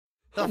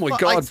Oh my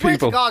God, I swear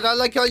people. to God,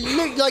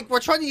 like we're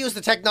trying to use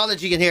the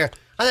technology in here.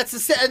 And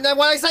and then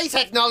when I say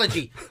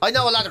technology, I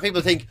know a lot of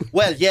people think,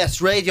 well,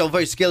 yes, radio,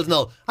 very skilled and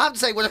all. I have to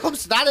say, when it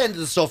comes to that end of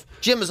the stuff,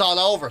 Jim is all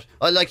over it.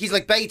 He's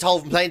like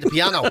Beethoven playing the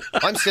piano.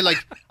 I'm still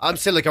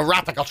like a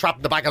rat that got trapped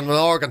in the back of an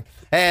organ.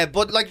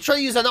 But try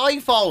to use an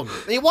iPhone.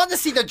 And you want to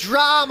see the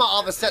drama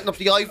of us setting up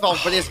the iPhone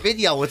for this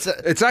video.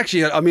 It's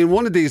actually, I mean,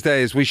 one of these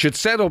days we should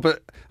set up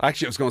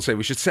actually, I was going to say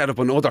we should set up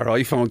another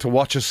iPhone to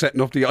watch us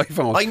setting up the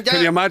iPhone.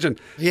 Can you imagine?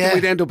 Yeah.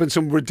 We'd end up in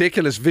some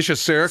ridiculous vicious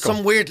circle.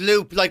 Some weird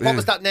loop. What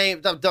was that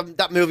name?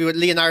 That movie with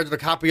Leonardo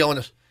DiCaprio in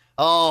it.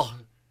 Oh,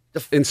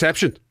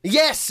 Inception.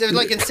 Yes, it was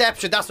like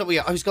Inception. That's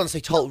what I was going to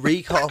say. Total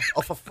Recall.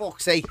 Oh, for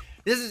fuck's sake!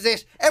 This is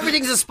it.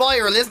 Everything's a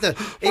spiral, isn't it?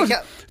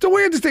 The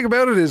weirdest thing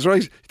about it is,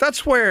 right?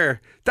 That's where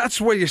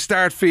you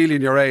start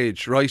feeling your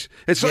age, right?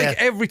 It's like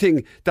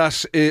everything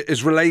that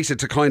is related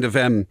to kind of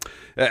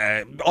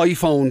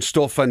iPhone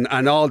stuff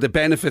and all the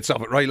benefits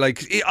of it, right?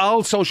 Like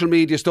all social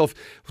media stuff,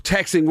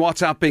 texting,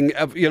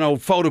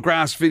 WhatsApping,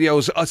 photographs,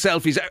 videos,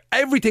 selfies,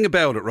 everything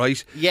about it,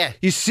 right? Yeah.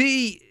 You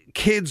see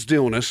kids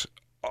doing it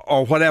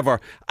or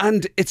whatever,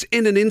 and it's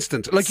in an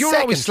instant. Like, you're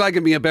always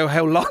slagging me about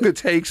how long it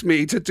takes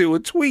me to do a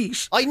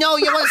tweet. I know,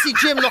 you want to see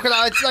Jim looking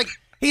at it. It's like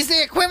he's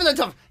the equivalent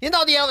of,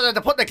 the other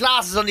to put the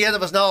glasses on the end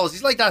of his nose.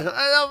 He's like that.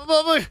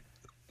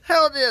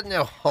 How did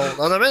now? Hold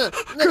on a minute.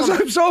 Because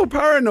I'm so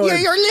paranoid. Yeah,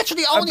 you're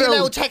literally only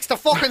allowed to text a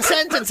fucking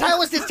sentence.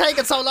 How is this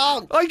taking so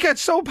long? I get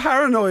so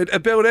paranoid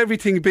about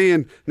everything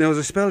being. Now, as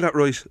I spelled that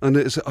right, and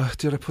I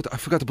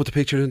forgot to put the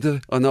picture in. Did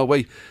I? Oh no,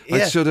 wait. Yeah.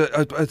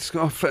 It's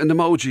got an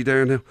emoji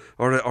there now,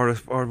 or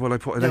will I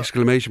put an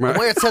exclamation mark?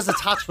 Where it says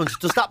attachment,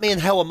 does that mean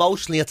how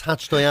emotionally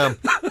attached I am?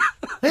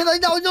 No,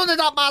 none of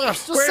that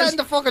matters. Just send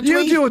the fucking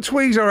tweet. You do a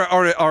tweet or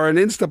an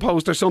Insta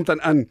post or something,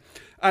 and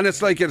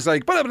it's like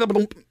blah, blah, blah,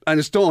 blah, and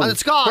it's done. And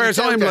it's gone. Whereas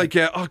I'm like,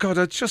 oh God,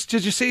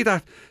 did you see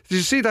that? Did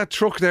you see that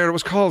truck there? It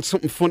was called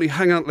something funny.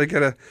 Hang on,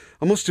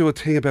 I must do a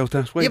thing about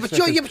that. Wait but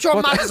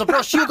you're mad as a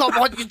brush.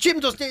 Jim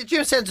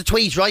sends a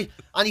tweet, right?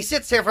 And he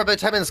sits there for about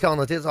 10 minutes going,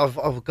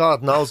 oh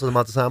God knows what I'm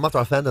about to say. I'm after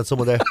offending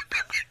someone there.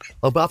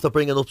 I'm after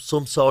bringing up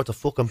some sort of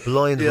fucking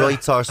blind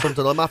rights or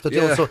something. I'm after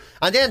doing so.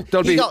 And then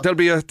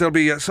there'll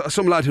be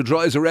some lad who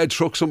drives a red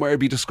truck somewhere. He'll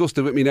be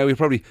disgusted with me now. He'll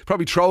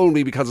probably troll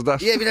me because of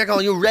that. Yeah, they're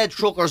going, you red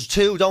truckers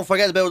too. Don't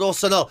forget about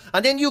us and all.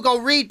 And then you go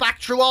read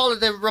back through all of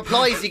the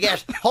replies you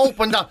get,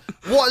 hoping that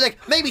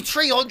maybe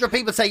 300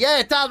 people say,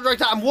 yeah, Dad, right,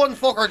 that, and one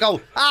fucker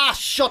go,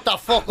 shut the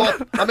fuck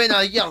up. I mean,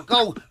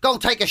 go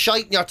take a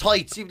shite in your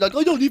tights. You'd be like,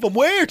 I don't even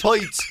wear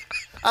tights.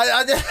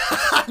 Whereas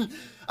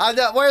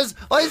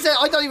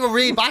I don't even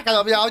read back at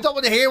them. I don't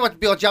want to hear what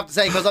you have to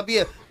say because I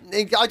don't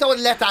want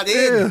to let that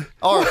in. Yeah.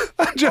 Or,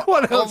 you know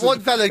what else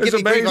one fella give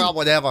me bigger or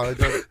whatever.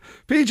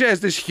 PJ has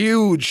this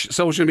huge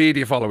social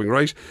media following,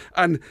 right?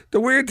 And the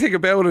weird thing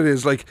about it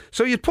is,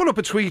 so you'd put up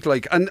a tweet,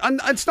 and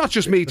it's not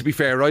just me, to be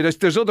fair, right?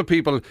 There's other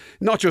people,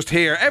 not just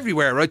here,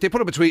 everywhere, right? They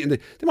put up a tweet and they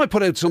might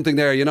put out something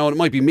there, and it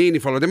might be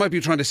meaningful, or they might be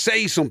trying to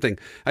say something,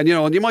 and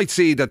and you might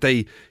see that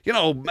they,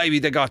 maybe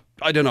they got,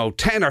 I don't know,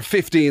 10 or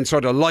 15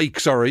 sort of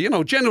likes or,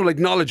 general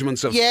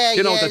acknowledgements of,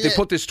 that they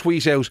put this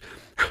tweet out.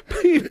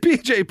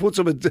 PJ puts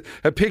up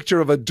a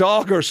picture of a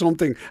dog or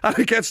something, and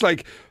it gets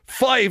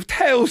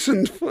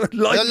 5,000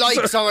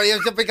 likes. Sorry,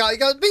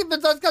 people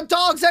that's got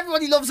dogs.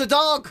 Everybody loves a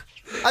dog.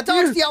 A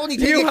dog's the only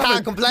thing you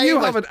can't complain You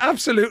with. have it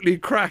absolutely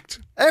cracked.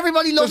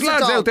 Everybody loves a dog.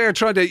 There's lads out there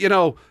trying to,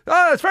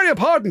 it's very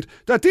important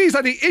that these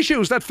are the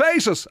issues that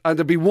face us. And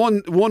there'll be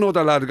one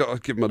other lad who go,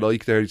 give him a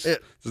like there. There's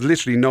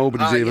literally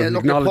nobody's even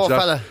acknowledged that.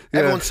 Fella.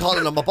 Everyone's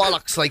calling him a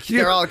bollocks.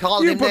 They're all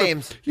calling him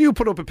names. You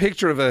put up a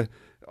picture of a...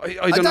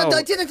 I don't know.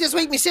 I did it this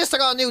week. My sister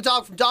got a new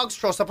dog from Dogs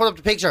Trust. I put up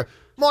the picture.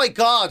 My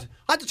God,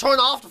 I had to turn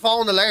off the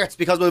phone alerts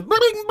because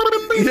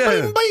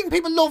bing,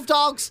 people love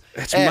dogs.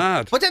 It's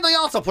mad. But then I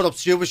also put up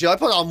stupid shit. I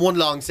put on one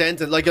long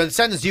sentence, a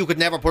sentence you could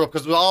never put up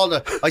because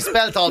I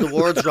spelt all the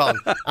words wrong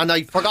and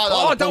I forgot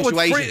all the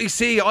punctuation.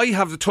 See, I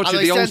have the touch of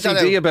the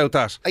OCD about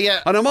that.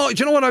 Yeah. And do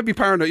you know what I'd be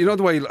paranoid? You know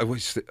the way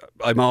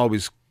I'm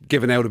always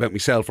giving out about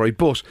myself, right?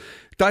 But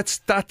that's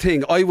that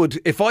thing. I would,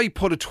 if I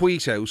put a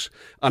tweet out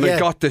and I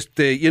got this,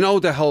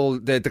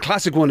 the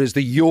classic one is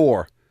the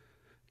your.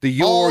 The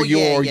your,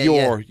 you are,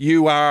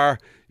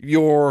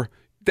 your,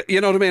 you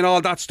know what I mean? All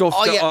that stuff.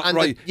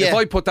 Right. If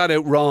I put that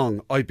out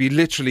wrong, I'd be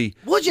literally...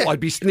 Would you? I'd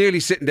be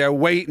nearly sitting there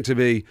waiting to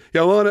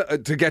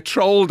get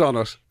trolled on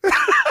it.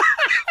 I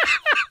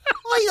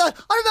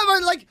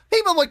remember,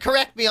 people would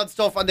correct me on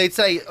stuff and they'd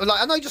say, and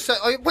I just said,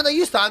 when I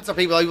used to answer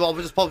people, I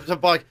would just put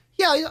I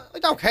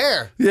don't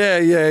care. Yeah.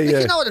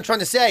 You know what I'm trying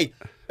to say.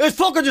 It's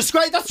fucking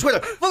disgraceful. That's Twitter.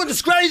 Fucking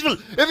disgraceful.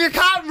 If you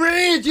can't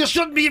read, you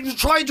shouldn't be even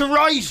trying to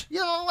write.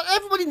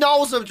 Everybody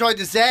knows what I'm trying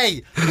to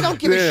say. You don't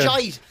give a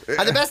shite.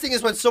 And the best thing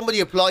is when somebody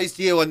applies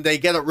to you and they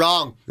get it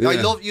wrong. I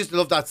used to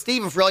love that.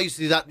 Stephen Fry used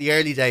to do that in the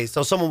early days.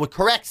 So someone would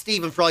correct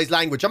Stephen Fry's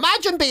language.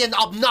 Imagine being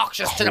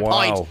obnoxious to the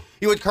point.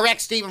 You would correct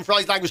Stephen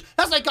Fry's language.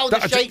 That's like going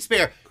to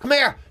Shakespeare. Come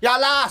here, your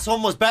last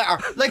one was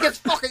better. Like, it's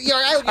fucking, you're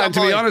out of your And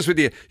to be honest with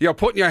you, you're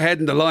putting your head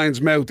in the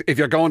lion's mouth if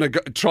you're going to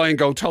try and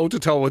go toe to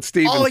toe with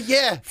Stephen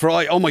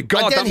Fry. Oh my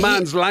God, that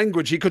man's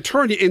language. He could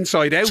turn you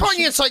inside out.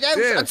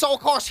 Yeah. And so,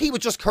 of course, he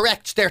would just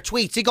correct their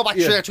tweets. He'd go back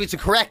to their tweets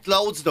and correct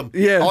loads of them.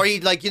 Yeah. Or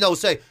he'd, like,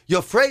 say,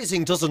 your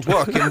phrasing doesn't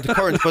work in the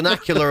current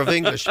vernacular of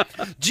English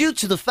due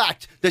to the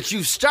fact that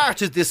you've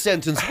started this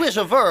sentence with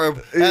a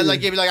verb. And,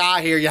 like, you'd be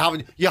like, here, you're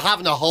having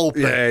a hope.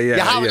 You're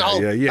having a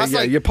hope. Yeah.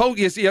 You poke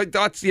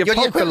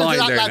the line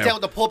there lad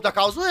down the pub that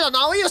goes, well,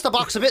 no, I used to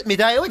box a bit in my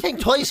day. I think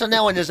twice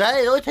now in his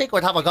day. I think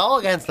I'd have a go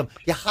against him.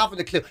 You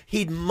haven't a clue.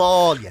 He'd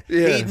maul you.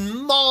 He'd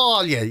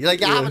maul you. Like,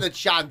 you haven't a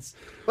chance.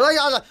 But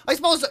I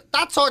suppose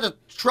that sort of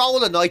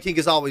trolling, I think,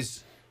 is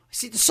always...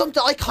 See,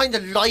 something I kind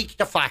of like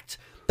the fact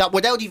that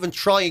without even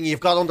trying,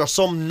 you've got under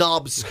some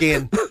knob's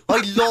skin.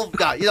 I love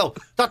that.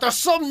 That there's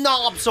some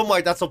knob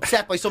somewhere that's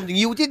upset by something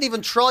you didn't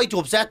even try to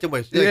upset them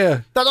with.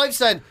 That I've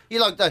said,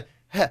 that...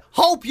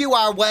 Hope you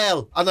are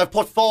well, and I've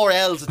put 4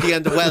 L's at the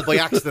end of well by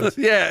accident.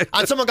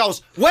 And someone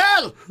goes,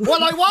 well,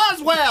 I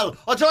was well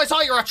until I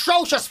saw your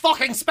atrocious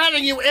fucking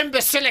spelling, you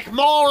imbecilic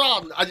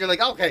moron. And you're like,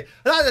 okay,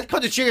 that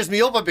kind of cheers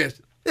me up a bit.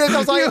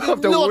 Because I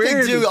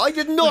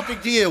did nothing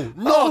to you.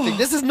 Nothing.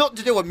 This is nothing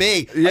to do with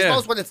me. I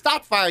suppose when it's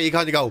that far, you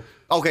kind of go,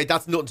 okay,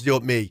 that's nothing to do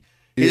with me.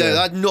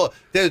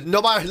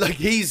 No matter, like,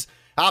 he's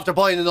after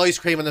buying an ice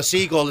cream and a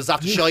seagull is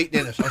after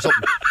shiting in it or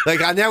something.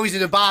 And now he's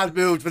in a bad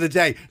mood for the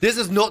day. This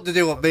has nothing to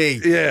do with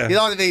me. Yeah. You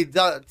know what I mean?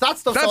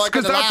 That's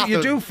because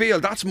you do feel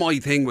that's my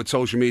thing with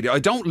social media. I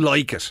don't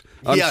like it.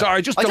 I'm sorry,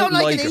 I just don't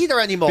like it either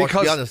anymore,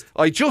 because to be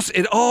honest.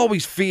 It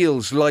always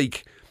feels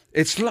like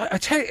it's like, I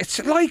tell you,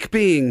 it's like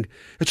being,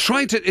 it's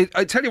trying to,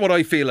 I tell you what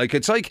I feel like.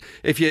 It's like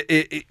if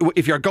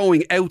you're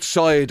going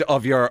outside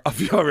of your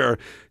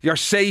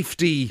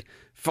safety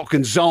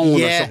fucking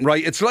zone or something,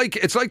 right? It's like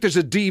there's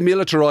a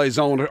demilitarized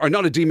zone, or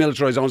not a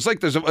demilitarized zone. It's like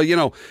there's a,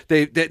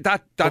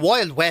 that the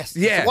Wild West.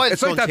 Yeah,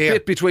 it's like that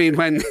bit between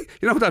when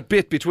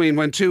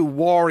when two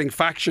warring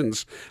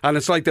factions, and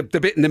it's like the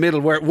bit in the middle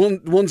where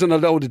one's in a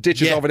load of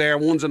ditches over there,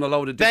 one's in a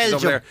load of ditches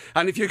over there,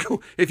 and if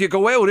you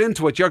go out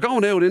into it, you're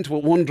going out into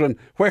it wondering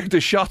where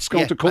the shot's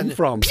going to come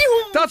from.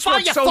 That's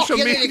what social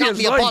media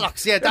is like.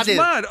 It's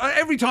mad.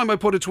 Every time I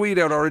put a tweet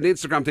out or an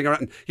Instagram thing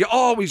around,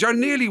 you're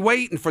nearly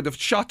waiting for the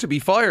shot to be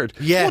fired.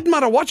 It wouldn't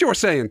matter what you were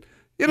saying.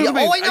 You know what I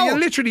mean? Oh, I know. You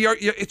literally, you're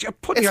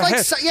putting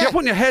you're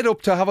putting your head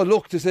up to have a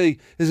look to see,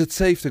 is it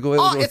safe to go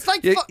out? It's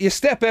like you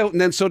step out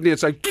and then suddenly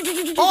it's like,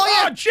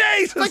 oh Jesus!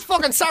 It's like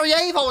fucking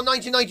Sarajevo in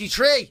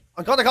 1993.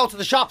 I'm gonna go to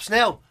the shops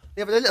now.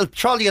 They have a little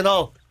trolley and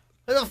all.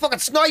 A little fucking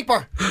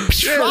sniper.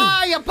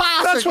 You bastard.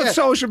 That's what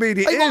social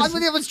media is.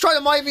 I was trying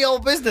to mind my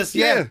own business.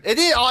 Yeah. It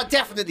is. Oh, it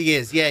definitely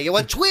is. Yeah.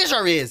 Well,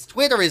 Twitter is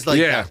like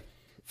that.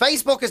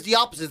 Facebook is the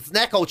opposite. It's an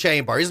echo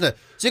chamber, isn't it?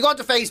 So you go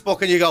onto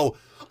Facebook and you go,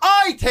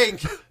 I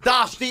think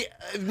that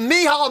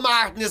Micheál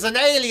Martin is an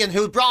alien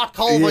who brought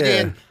COVID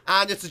in,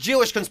 and it's a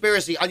Jewish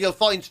conspiracy, and you'll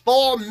find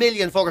 4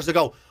 million fuckers that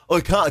go,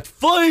 I can't.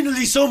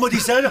 Finally, somebody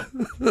said it.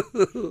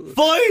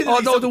 Finally. Oh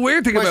no, the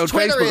weird thing about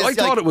Facebook, I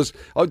thought it was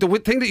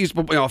the thing that used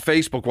to put me off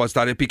Facebook was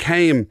that it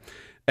became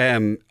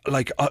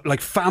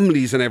like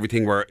families and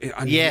everything were,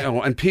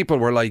 and people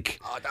were like,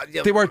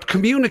 they were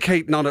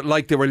communicating on it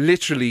like they were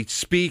literally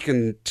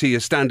speaking to you,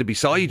 standing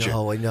beside you.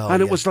 I know.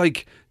 And it was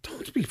like,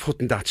 don't be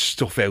putting that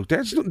stuff out there.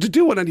 It's nothing to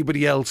do with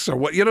anybody else or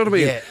what, you know what I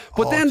mean? Yeah.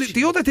 But then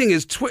the other thing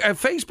is,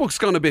 Facebook's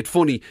gone a bit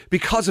funny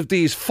because of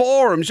these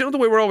forums. You know the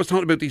way we're always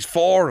talking about these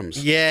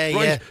forums?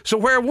 Yeah. So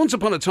where once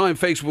upon a time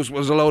Facebook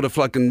was a load of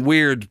fucking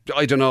weird,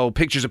 I don't know,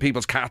 pictures of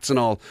people's cats and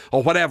all,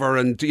 or whatever,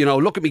 and,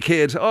 look at me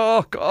kid,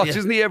 oh God,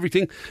 isn't he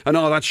everything? And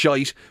all that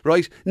shite,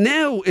 right?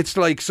 Now it's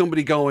like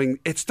somebody going,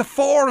 it's the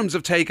forums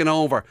have taken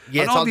over.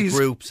 Yeah, and it's all these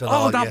groups and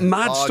all that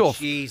mad stuff.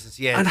 Jesus,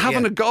 and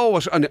having a go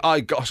at, and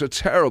I got a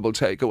terrible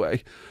takeaway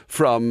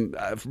from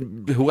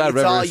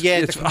whoever.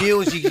 The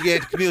community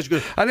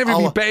group. And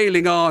everybody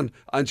bailing on.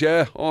 And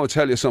I'll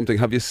tell you something.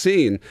 Have you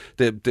seen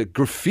the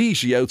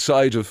graffiti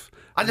outside of...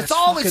 And it's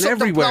always something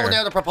everywhere. blown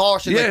out of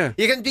proportion. Yeah. Like,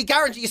 you can be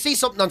guaranteed, you see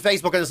something on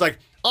Facebook and it's like,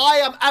 I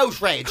am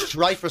outraged,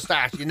 right, for a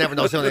start. You never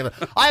know something.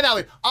 I'm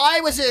outraged.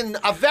 I was in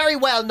a very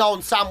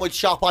well-known sandwich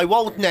shop I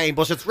won't name,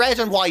 but it's red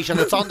and white and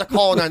it's on the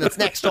corner and it's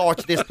next door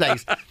to this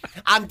place.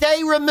 And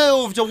they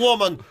removed a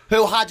woman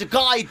who had a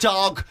guide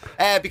dog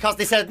because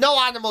they said no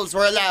animals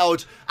were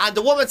allowed. And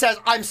the woman says,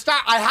 I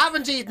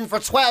haven't eaten for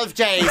 12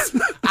 days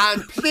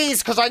and please,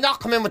 because I'm not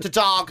coming in with the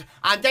dog.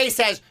 And they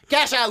said,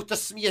 get out,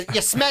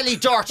 you smelly,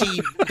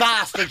 dirty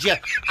bastard, you.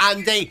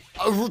 And they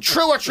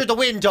threw her through the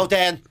window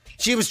then.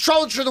 She was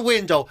thrown through the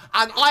window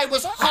and I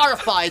was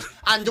horrified,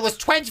 and there was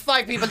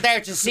 25 people there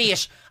to see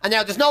it, and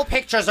now there's no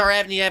pictures or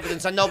any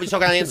evidence and nobody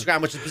took it on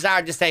Instagram, which is bizarre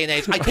in this day and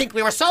age. I think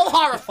we were so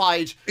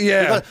horrified.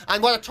 Yeah.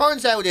 And what it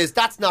turns out is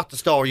that's not the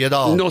story at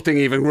all. Nothing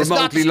even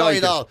remotely like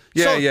it. At all.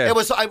 Yeah. It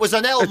was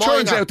an L. It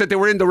turns out that they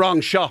were in the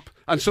wrong shop.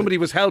 and somebody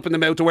was helping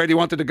them out to where they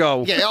wanted to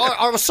go. Yeah,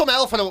 or was some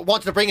elf that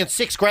wanted to bring in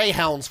 6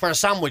 greyhounds for a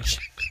sandwich.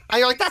 And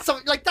you're like,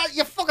 that,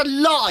 you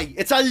fucking lie.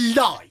 It's a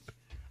lie.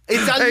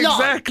 It's a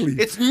Exactly.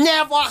 lie. It's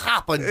never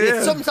happened. Yeah.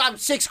 It's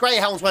sometimes 6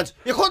 greyhounds went,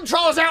 you couldn't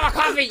throw us out of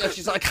coffee. And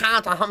she's like,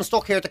 I can't, I'm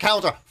stuck here at the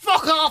counter.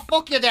 Fuck off,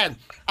 fuck you then.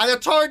 And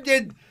it turned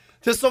into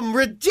some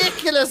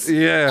ridiculous,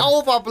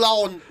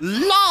 overblown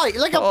lie.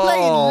 Like a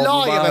plain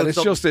lie man, about it's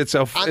something. just, it's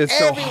so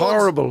Everyone's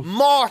horrible.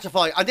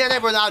 mortified. And then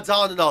everyone adds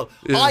on and all.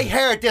 I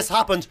heard this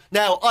happened.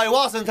 Now, I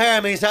wasn't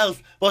there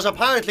myself, but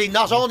apparently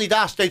not only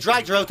that, they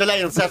dragged her out the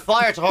lane and set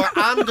fire to her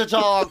and the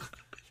dog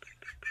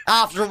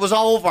after it was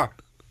over.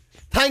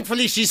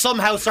 Thankfully, she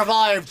somehow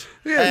survived,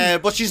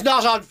 but she's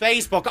not on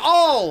Facebook.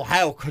 Oh,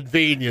 how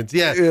convenient!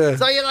 Yeah.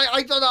 So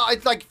I don't know.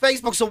 It's like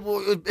Facebook,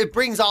 so it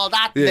brings all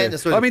that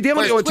menace with it. I mean, the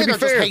only one, to be Twitter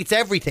fair, just hates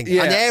everything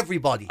and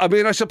everybody. I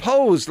mean, I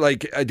suppose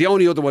like the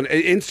only other one,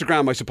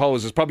 Instagram, I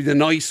suppose, is probably the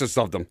nicest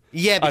of them.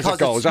 Yeah, because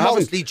it's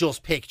mostly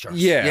just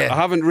pictures. I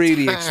haven't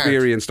really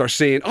experienced or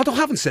seen. Although,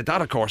 having said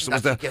that, of course,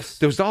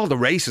 there was all the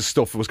racist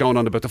stuff that was going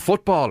on about the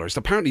footballers.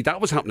 Apparently,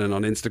 that was happening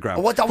on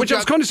Instagram, which I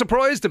was kind of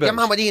surprised about. Your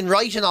man with Ian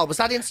Wright and all, was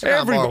that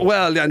Instagram?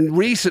 Well, and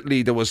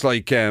recently there was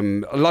like a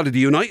lot of the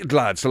United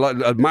lads, a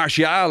lot of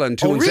Martial and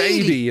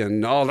Tuanzebe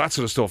and all that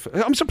sort of stuff.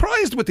 I'm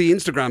surprised with the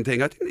Instagram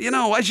thing. I think,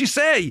 as you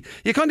say,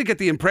 you kind of get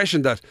the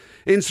impression that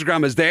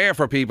Instagram is there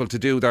for people to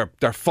do their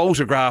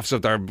photographs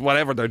of their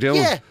whatever they're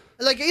doing. Yeah.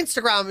 Like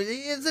Instagram,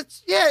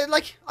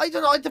 I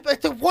don't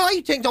know. What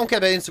I think don't get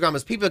about Instagram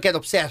is people get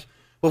upset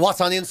with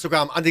what's on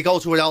Instagram and they go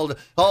to it all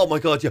oh my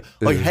God,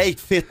 I hate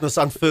fitness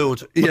and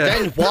food. But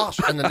then what?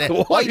 And then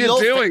what I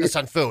love fitness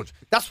and food.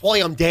 That's why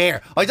I'm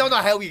there. I don't know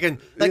how you can,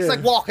 it's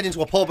like walking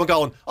into a pub and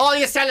going, all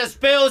you sell is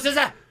booze, is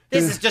it?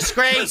 This is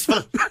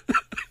disgraceful.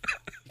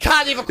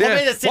 Can't even come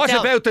in and sit what down.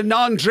 What about the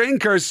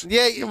non-drinkers?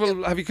 Yeah.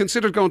 Well, have you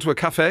considered going to a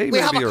cafe? We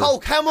have a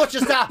Coke. How much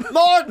is that?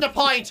 More than a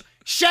pint.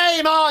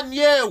 Shame on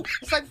you.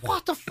 It's like,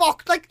 what the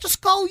fuck? Like,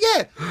 just go,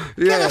 Get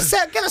a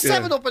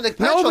 7-Up in the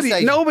petrol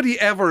station. Nobody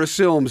ever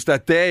assumes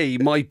that they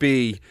might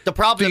be the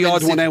problem, the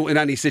odd one out in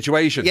any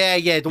situation. Yeah.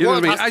 The you know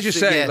world what I mean? As you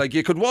say, like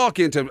you could walk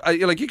into,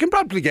 you can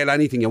probably get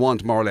anything you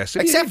want, more or less.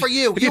 Except for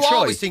you. You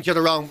always think you're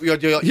the wrong. You're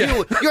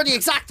the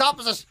exact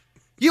opposite.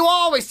 You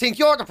always think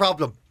you're the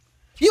problem.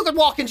 You could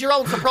walk into your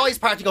own surprise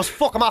party and go,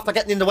 fuck, I'm after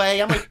getting in the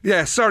way, am I?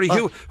 Yeah, sorry,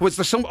 was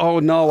there some... Oh,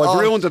 no, I've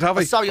ruined it, have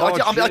I? Sorry, I'm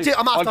after...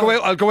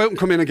 I'll go out and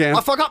come in again.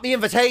 I forgot my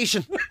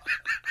invitation.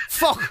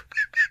 Fuck.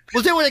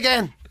 We'll do it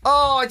again.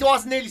 Oh, I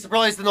wasn't nearly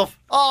surprised enough.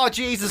 Oh,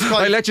 Jesus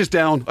Christ. I let you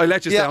down. down. I'm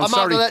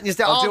sorry. After letting you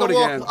down.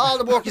 All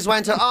the work is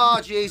went to,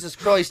 oh, Jesus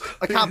Christ.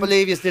 I can't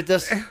believe you did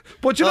this.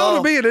 But you know what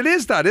I mean? It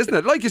is that, isn't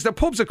it? Like, the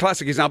pub's a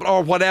classic example,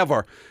 or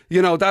whatever.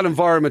 That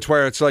environment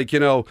where it's like,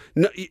 you're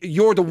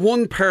the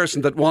one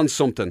person that wants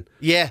something.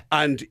 Yeah.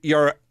 And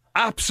you're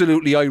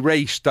absolutely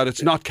irate that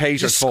it's not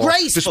catered for,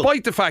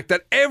 despite the fact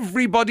that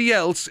everybody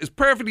else is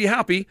perfectly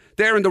happy,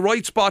 they're in the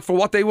right spot for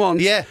what they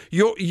want. Yeah,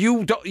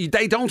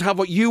 they don't have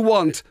what you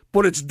want,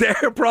 but it's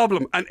their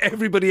problem and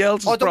everybody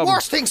else's problem. The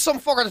worst thing, some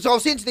fucker that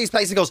goes into these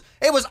places and goes,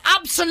 it was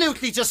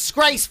absolutely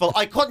disgraceful.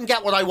 I couldn't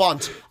get what I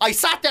want. I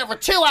sat there for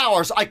 2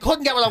 hours. I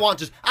couldn't get what I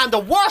wanted. And the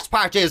worst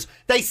part is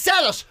they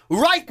sell it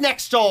right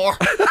next door.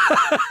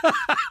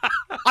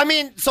 I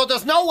mean, so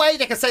there's no way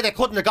they can say they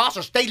couldn't have got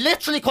it. They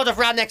literally could have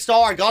ran next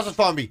door and got it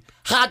for me.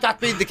 Had that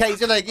been the case,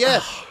 you're like, do you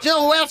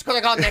know who else could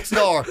have gone next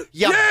door?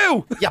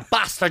 You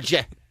bastard,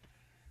 you.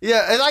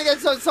 Yeah, and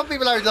so some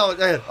people are.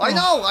 I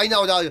know.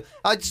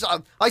 I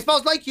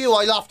suppose, like you,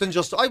 I often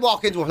I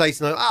walk into a place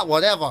and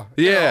whatever.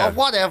 Or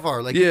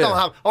whatever. Like you don't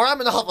have, or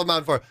I'm in a huff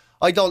man for.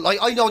 I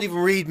don't even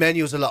read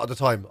menus a lot of the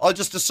time. I'll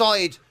just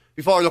decide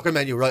before I look at a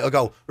menu. Right, I'll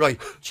go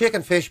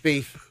chicken, fish,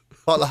 beef.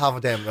 What'll I have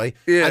of them, right?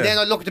 Yeah. And then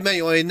I look at the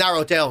menu and I narrow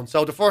it down.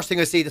 So the first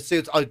thing I see that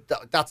suits,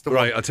 that's the one.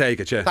 Right, I'll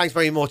take it. Yeah. Thanks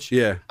very much.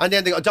 Yeah. And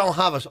then they go, I don't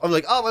have it. I'm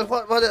like, oh, well,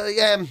 what?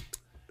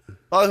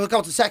 I'll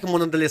go to the second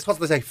one on the list. What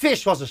did they say?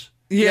 Fish, was it?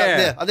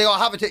 Yeah. And they go,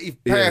 have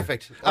it.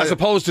 Perfect. As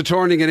opposed to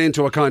turning it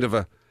into a kind of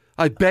a,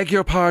 I beg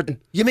your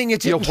pardon. You mean you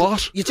didn't?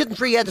 What? You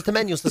didn't re-edit the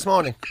menus this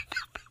morning?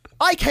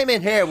 I came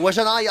in here,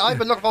 I've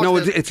been looking forward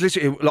to this. It's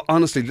literally,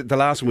 honestly, the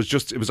last one was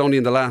it was only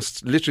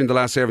literally in the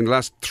last serving, the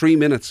last 3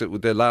 minutes,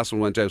 the last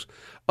one went out.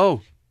 Oh.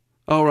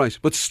 All right,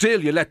 but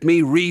still, you let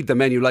me read the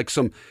menu like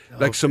some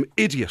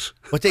idiot.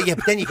 But then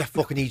you get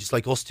fucking idiots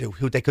like us two,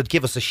 who they could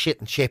give us a shit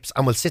and chips,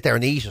 and we'll sit there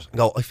and eat it and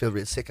go, I feel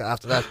real sick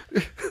after that.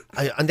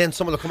 And then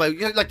someone will come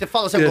out, like the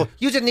fellas and go,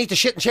 you didn't eat the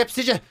shit and chips,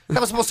 did you?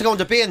 That was supposed to go in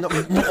the bin.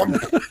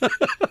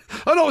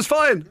 Oh no, it was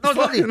fine.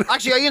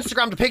 Actually, I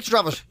Instagrammed a picture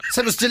of it.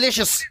 Said it was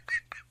delicious.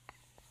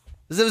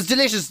 It was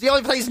delicious. The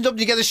only place in Dublin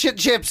you get is shit and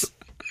chips.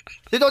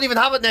 They don't even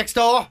have it next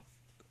door.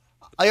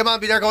 I might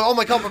be there going, oh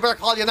my God, we better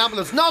call you an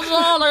ambulance. Not at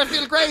all, I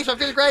feel great.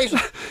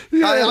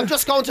 I'm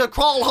just going to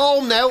crawl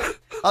home now.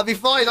 I'll be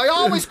fine. I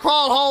always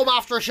crawl home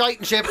after a shite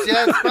and chips.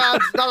 Yeah, it's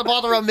grand. It's not a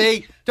bother on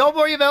me. Don't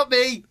worry about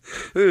me.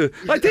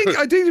 I think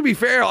to be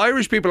fair,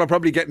 Irish people are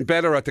probably getting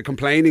better at the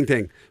complaining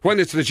thing when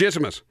it's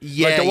legitimate.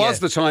 Yeah, like there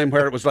was yeah. the time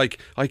where it was like,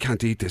 I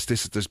can't eat this.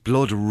 There's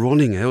blood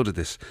running out of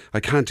this. I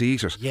can't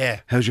eat it.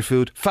 Yeah. How's your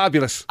food?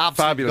 Fabulous.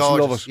 Absolutely Fabulous.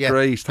 gorgeous, Love it. yeah.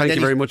 Great. And Thank then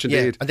you very much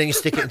indeed. And then you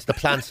stick it into the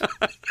plant.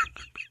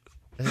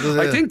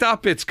 I think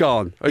that bit's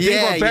gone. I think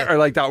Yeah, we're better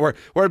like that.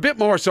 We're a bit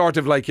more sort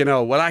of like,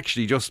 well,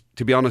 actually, just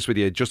to be honest with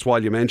you, just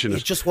while you mention it.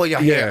 It's just while you're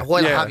here,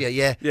 while I have you,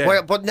 yeah.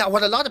 Yeah. But now,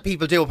 what a lot of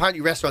people do,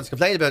 apparently restaurants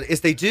complain about it, is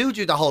they do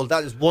the whole,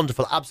 that is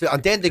wonderful, absolutely,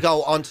 and then they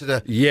go onto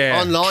the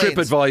online.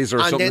 TripAdvisor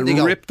or something,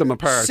 and rip them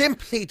apart.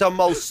 Simply the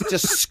most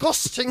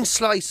disgusting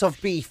slice of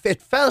beef.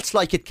 It felt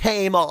like it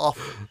came off,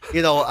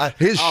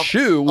 His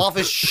shoe. Off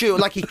his shoe,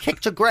 like he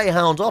kicked a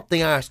greyhound up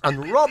the arse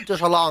and rubbed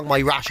it along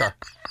my rasher.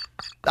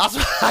 That's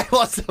why I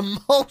was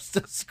the most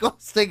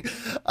disgusting.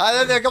 And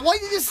then they're going, why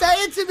did you say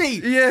it to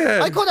me? Yeah.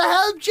 I could have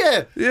helped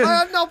you. Yeah. I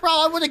had no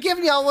problem. I would have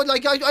given you.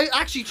 I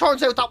actually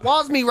turns out that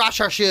was me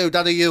rasher shoe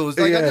that I used.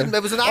 I didn't,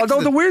 it was an accident.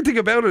 Although the weird thing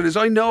about it is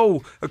I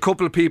know a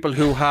couple of people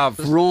who have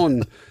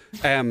run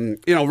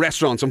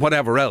restaurants and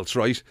whatever else,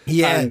 right?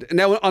 Yeah. And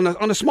now on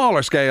a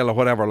smaller scale or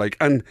whatever, like,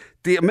 and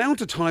the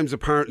amount of times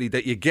apparently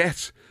that you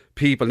get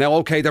people, now,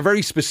 okay, they're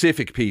very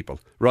specific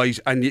people, right?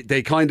 And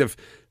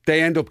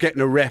they end up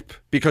getting a rep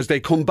because they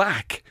come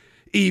back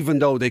even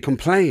though they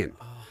complain.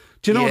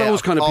 Do you know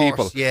those kind of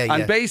people? Yeah,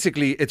 and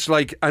basically it's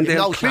like, and You've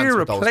they'll no chance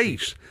with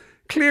those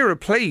clear a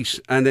plate,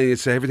 and then you'd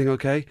say, everything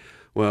okay?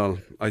 Well,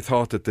 I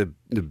thought that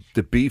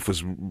the beef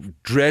was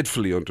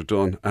dreadfully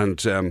underdone, and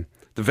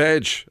the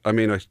veg, I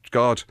mean,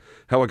 God,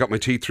 how I got my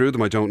teeth through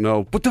them, I don't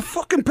know. But the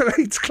fucking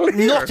plate's clear.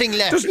 Nothing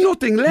left. There's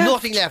nothing left.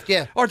 Nothing left,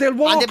 yeah. Or they'll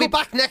walk and they'll be up,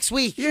 back next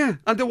week. yeah,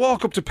 and they'll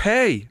walk up to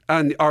pay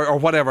or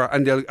whatever,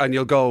 and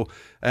you'll go,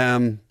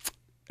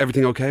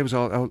 everything okay? Was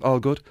all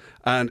good?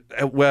 And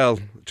well,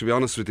 to be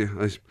honest with you,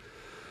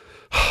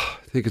 I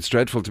think it's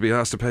dreadful to be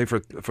asked to pay for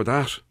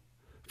that.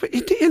 But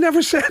you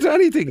never said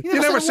anything. You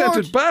never sent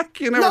it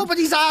back.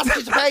 Nobody's asked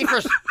you to pay for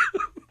it.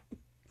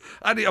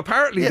 And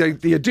apparently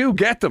you do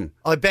get them.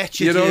 I bet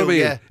you do. You know do, what I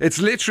mean? yeah.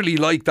 It's literally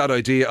like that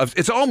idea of,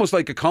 it's almost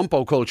like a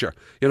compo culture.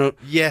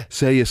 Yeah.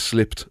 Say you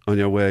slipped on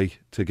your way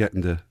to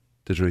getting the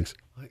drinks.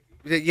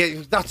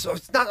 Yeah, that's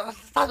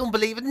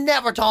unbelievable. It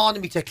never dawned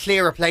on me to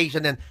clear a plate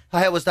and then,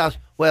 how was that?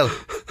 Well,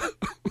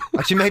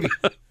 actually, maybe.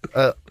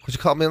 Could you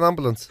call me an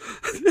ambulance?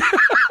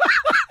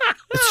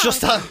 It's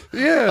just that.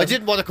 Yeah. I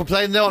didn't want to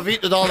complain. Now I've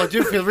eaten it all. I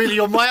do feel really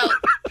unwell.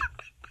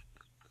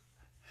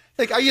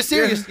 Like, are you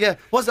serious? Yeah.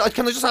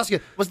 Can I just ask you?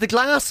 Was the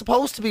glass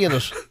supposed to be in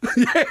it?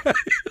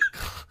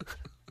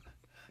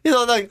 Yeah.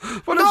 Like.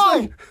 But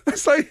no.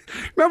 it's like.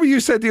 Remember you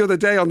said the other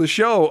day on the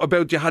show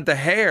about you had the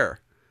hair.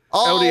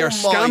 Out of your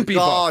scampy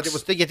box. It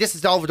was. This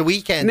is over the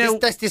weekend. Now,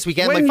 this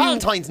weekend. Like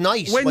Valentine's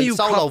night. When you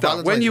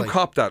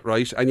copped that,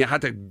 right, and you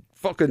had to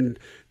fucking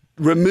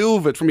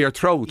remove it from your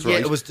throat, right? Yeah,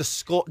 it was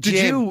disgusting.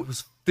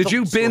 Did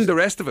you bin the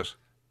rest of it?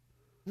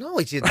 No,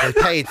 I didn't. I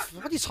paid.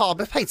 What are you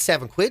talking about? I paid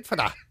 £7 for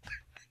that.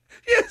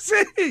 You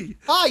see?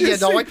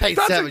 I paid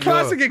That's €7. a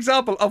classic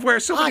example of where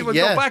somebody would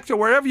go back to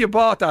wherever you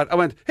bought that. I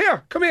went,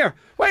 here, come here.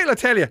 Wait till I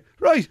tell you.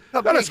 Right,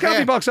 got a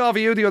scampy box off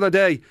of you the other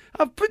day.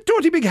 I've put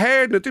dirty big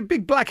hair in it,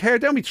 big black hair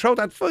down my throat.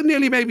 That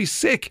nearly made me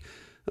sick.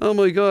 Oh,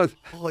 my God.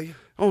 Oh, yeah.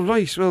 Oh,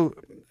 right. Well,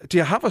 do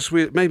you have a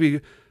sweet,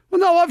 maybe...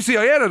 Well, no, obviously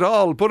I ate it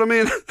all, but I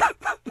mean...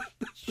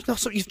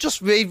 So you've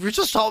just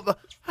thought,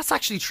 that's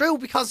actually true,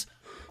 because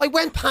I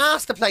went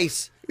past the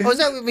place. I was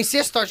out with my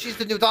sister, she's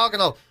the new dog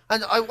and all,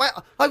 and I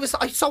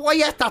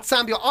ate that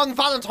sambio on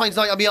Valentine's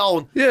night on my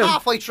own. Yeah.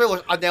 Halfway through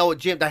it, and now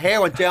Jim, the hair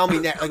went down my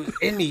neck and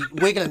in me,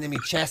 wiggling in my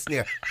chest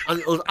near,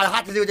 and I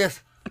had to do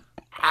this.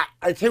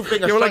 Two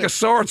fingers. You were like a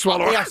sword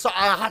swallower. Yeah, so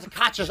I had to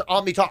catch it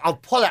on me tongue and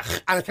pull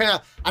it, and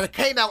it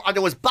came out, and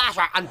there was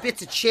batter and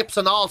bits of chips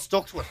and all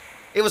stuck to it.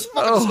 It was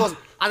fucking disgusting.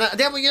 And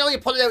then when you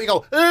pull it out, you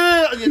go,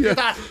 and you do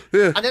that,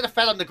 and then it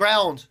fell on the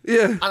ground.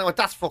 Yeah. And I went,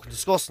 that's fucking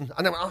disgusting.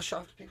 And then I went, oh,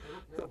 shut up.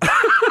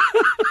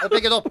 I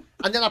pick it up,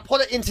 and then I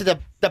put it into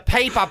the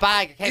paper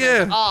bag.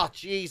 Out, oh,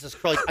 Jesus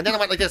Christ. And then I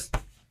went like this.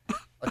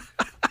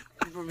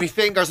 My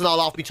fingers and all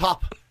off my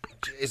top.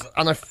 Jeez.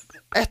 And I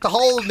ate the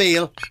whole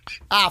meal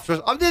after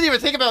it. I didn't even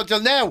think about it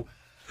till now. And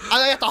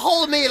I ate the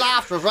whole meal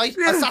after it, right?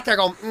 I sat there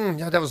going,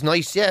 yeah, that was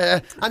nice, yeah.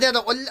 And then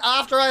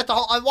after I ate the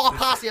whole, I walked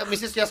past it, my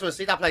sister yesterday,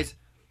 see that place?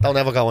 Don't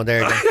ever go in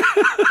there again.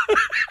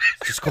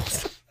 It's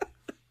disgusting.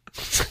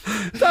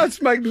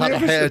 That's magnificent.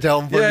 Had a hair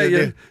down,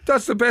 yeah.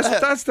 That's the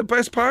best. That's the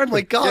best part. Oh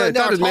my God!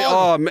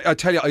 Yeah, I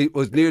tell you, I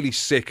was nearly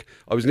sick.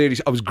 I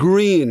was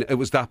green. It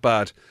was that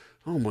bad.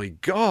 Oh my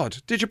God!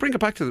 Did you bring it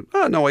back to them?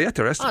 Oh no, I ate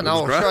the rest of it.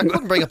 No, sure, I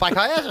couldn't bring it back.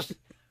 I ate it.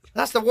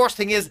 That's the worst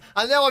thing is,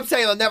 and now I'm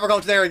saying I'll never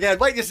go to there again.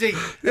 Wait to see.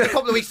 In a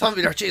couple of weeks' time, I'll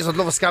be there. Jeez, I'd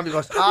love a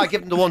scampi.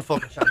 Give them the one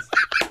fucking chance.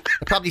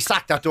 I'll probably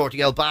sack that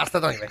dirty old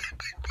bastard anyway.